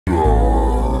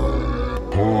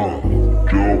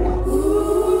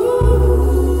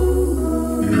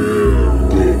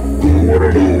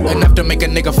Enough to make a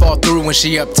nigga fall through when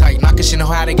she uptight. Not cause she know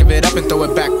how to give it up and throw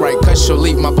it back right. Cause she'll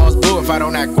leave my balls blue if I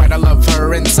don't act right. I love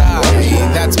her inside,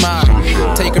 that's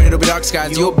mine. Take her, it'll be dark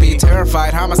skies, you'll be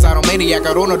terrified. Homicidal maniac,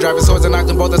 I don't know, driving swords and knocked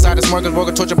on both sides. Smorgasbord,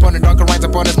 broken torture, pointing darker lines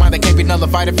upon his mind that can't be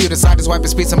nullified if you decide to swipe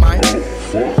his peace of mind.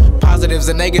 Positives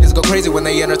and negatives go crazy when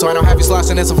they intertwine. I'll have you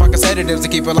sloshing in some fucking sedatives to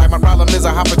keep it light. My problem is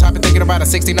I hop on top and thinking about a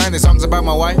 69. This song's about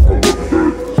my wife.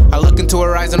 I look into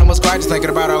her eyes and almost cry just thinking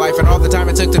about her life and all the time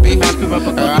it took to be happy.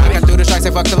 I got through the strikes,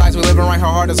 say fuck the lies we living right. Her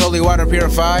heart is holy water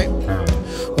purified.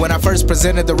 When I first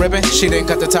presented the ribbon, she didn't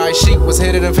cut the tie. She was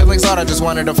hidden in feelings, thought I just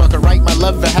wanted to fuck her right. My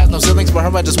love that has no ceilings for her,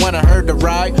 I just wanted her to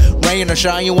ride. Rain or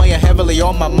shine, you weighing heavily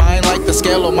on my mind, like the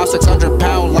scale on my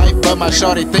 600-pound life. But my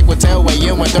shawty thick with tail weigh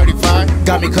in 135.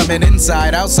 Got me coming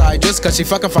inside, outside, just cause she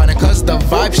fucking fine and cause the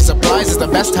vibe she supplies is the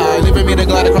best high. Leaving me to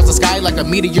glide across the sky like a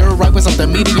meteor, right with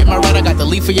something meaty in my right. I got the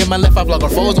leafy in my left, I plug her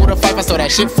foes with a fife. I stole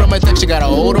that shit from her tech, she got a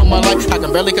hold on my life. I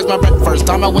can barely catch my breath. First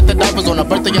time I went to diapers on her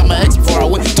birthday, I'm my ex before I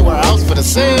went to her house for the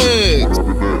 6.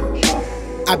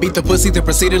 I beat the pussy, then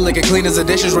proceeded licking clean as the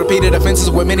dishes. Repeated offenses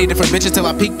with many different bitches till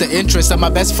I piqued the interest of my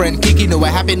best friend Kiki. Knew it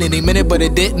happened any minute, but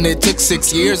it didn't. It took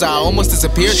 6 years, I almost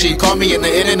disappeared. She called me in the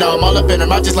end and now I'm all up in her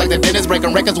mouth just like the dentist.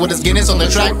 Breaking records with his Guinness on the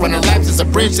track, running laps, it's a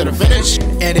bridge to the finish.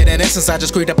 And in an instance, I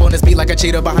just creeped up on his beat like a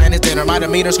cheetah behind his dinner. My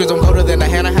demeanor screams I'm colder than the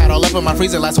hand I had all up in my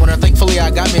freezer last winter. Thankfully,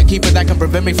 I got me a keeper that can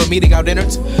prevent me from eating out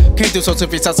dinners. Came through so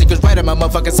swift, top secrets right at my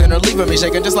motherfucking center, leaving me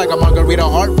shaking just like a margarita,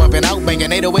 heart pumping out,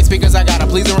 banging 808 speakers. I gotta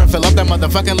please her and fill up that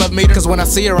motherfucking love meter. Cause when I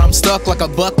see her, I'm stuck like a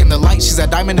buck in the light. She's a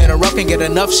diamond in a rough, can't get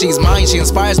enough. She's mine, she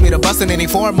inspires me to bust in any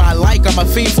form I like. I'm a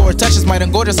fiend for her touches, might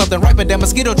engorge something right, but that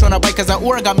mosquito tryna bite. Cause that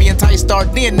aura got me enticed. Our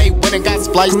DNA when it got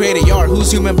spliced. Create a yard,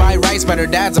 who's human by rights, but her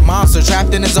dad's a monster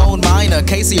trapped in his own mind. A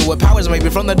Casey with powers maybe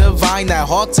from the divine that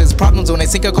halts his problems when they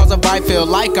sink her cause a vibe. Feel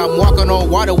like I'm walking on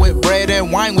water with bread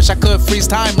and wine. Wish I could freeze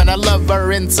time and I love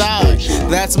her inside.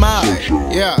 That's mine,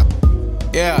 yeah,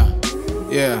 yeah,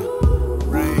 yeah.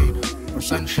 Rain or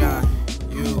sunshine,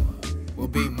 you will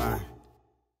be mine.